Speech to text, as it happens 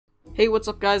Hey, what's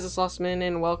up guys, it's Lossman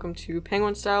and welcome to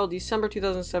Penguin Style December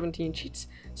 2017 cheats.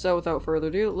 So without further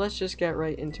ado, let's just get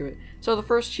right into it. So the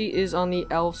first cheat is on the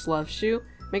elf's left shoe.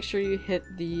 Make sure you hit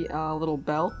the little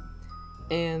bell.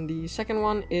 And the second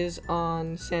one is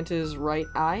on Santa's right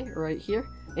eye, right here.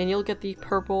 And you'll get the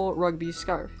purple rugby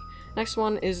scarf. Next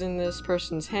one is in this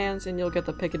person's hands and you'll get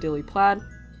the Piccadilly plaid.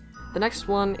 The next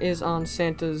one is on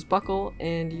Santa's buckle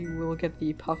and you will get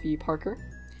the puffy Parker.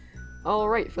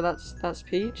 Alright, for that's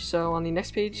page. So on the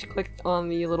next page, click on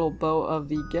the little bow of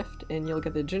the gift and you'll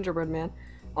get the gingerbread man.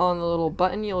 On the little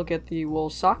button, you'll get the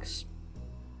wool socks.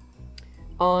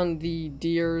 On the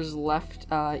deer's left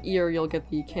ear, you'll get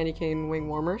the candy cane wing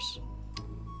warmers.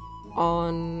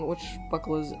 On which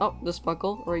buckle is this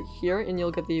buckle right here, and you'll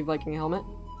get the Viking helmet.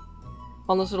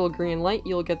 On this little green light,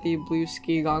 you'll get the blue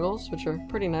ski goggles, which are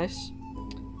pretty nice.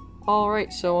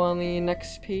 Alright, so on the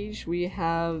next page, we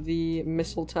have the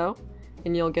mistletoe,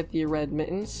 and you'll get the red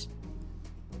mittens.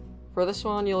 For this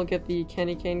one, you'll get the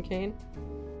candy cane.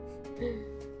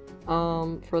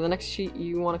 For the next sheet,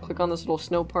 you want to click on this little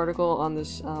snow particle on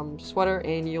this sweater,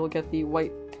 and you'll get the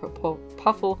white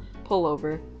puffle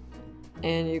pullover.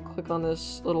 And you click on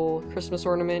this little Christmas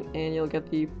ornament, and you'll get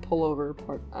the pullover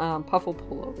puffle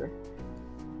pullover.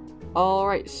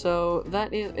 Alright, so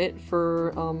that is it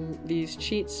for these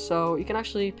cheats. So you can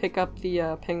actually pick up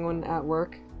the penguin at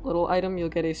work little item. You'll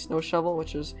get a snow shovel,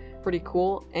 which is pretty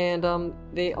cool, and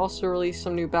they also released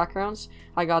some new backgrounds.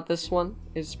 I got this one,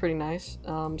 it's pretty nice.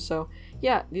 So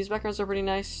yeah, these backgrounds are pretty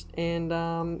nice, and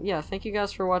yeah, thank you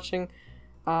guys for watching.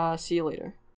 See you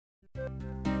later.